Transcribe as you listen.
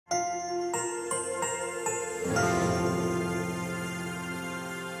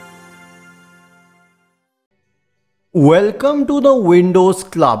Welcome to the Windows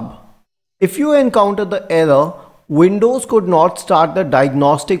Club. If you encounter the error, Windows could not start the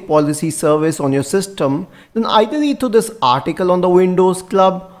Diagnostic Policy Service on your system, then either read through this article on the Windows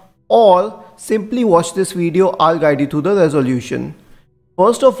Club or simply watch this video. I'll guide you through the resolution.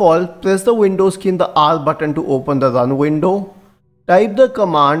 First of all, press the Windows key in the R button to open the Run window. Type the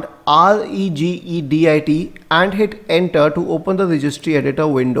command regedit and hit enter to open the registry editor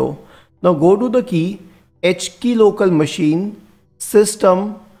window. Now go to the key H key local machine,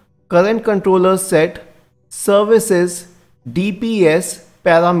 system, current controller set, services, DPS,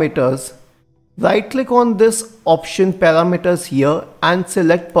 parameters. Right click on this option parameters here and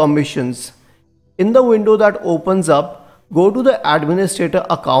select permissions. In the window that opens up, go to the administrator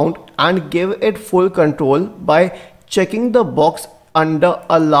account and give it full control by checking the box under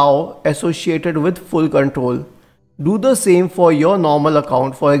allow associated with full control. Do the same for your normal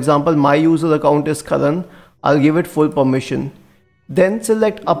account. For example, my user account is Karan. I'll give it full permission. Then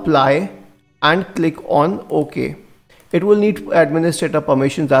select apply and click on OK. It will need administrator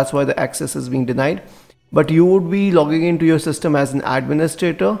permissions, that's why the access is being denied. But you would be logging into your system as an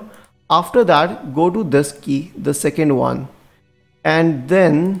administrator. After that, go to this key, the second one, and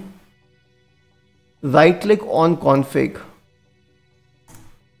then right click on config.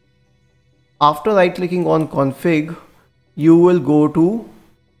 After right clicking on config, you will go to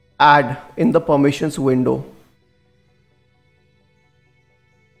add in the permissions window.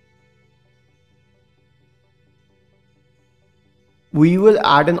 We will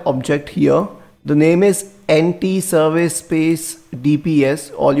add an object here. The name is NT service space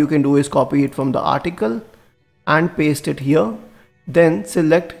DPS. All you can do is copy it from the article and paste it here. Then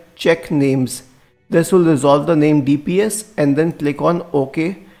select check names. This will resolve the name DPS and then click on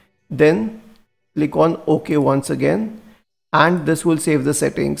OK. Then click on OK once again and this will save the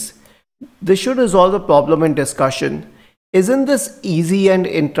settings. This should resolve the problem in discussion. Isn't this easy and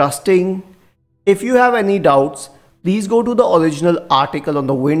interesting? If you have any doubts, please go to the original article on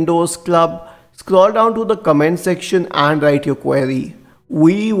the Windows Club, scroll down to the comment section and write your query.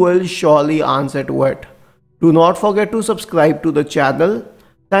 We will surely answer to it. Do not forget to subscribe to the channel.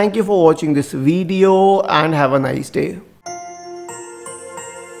 Thank you for watching this video and have a nice day.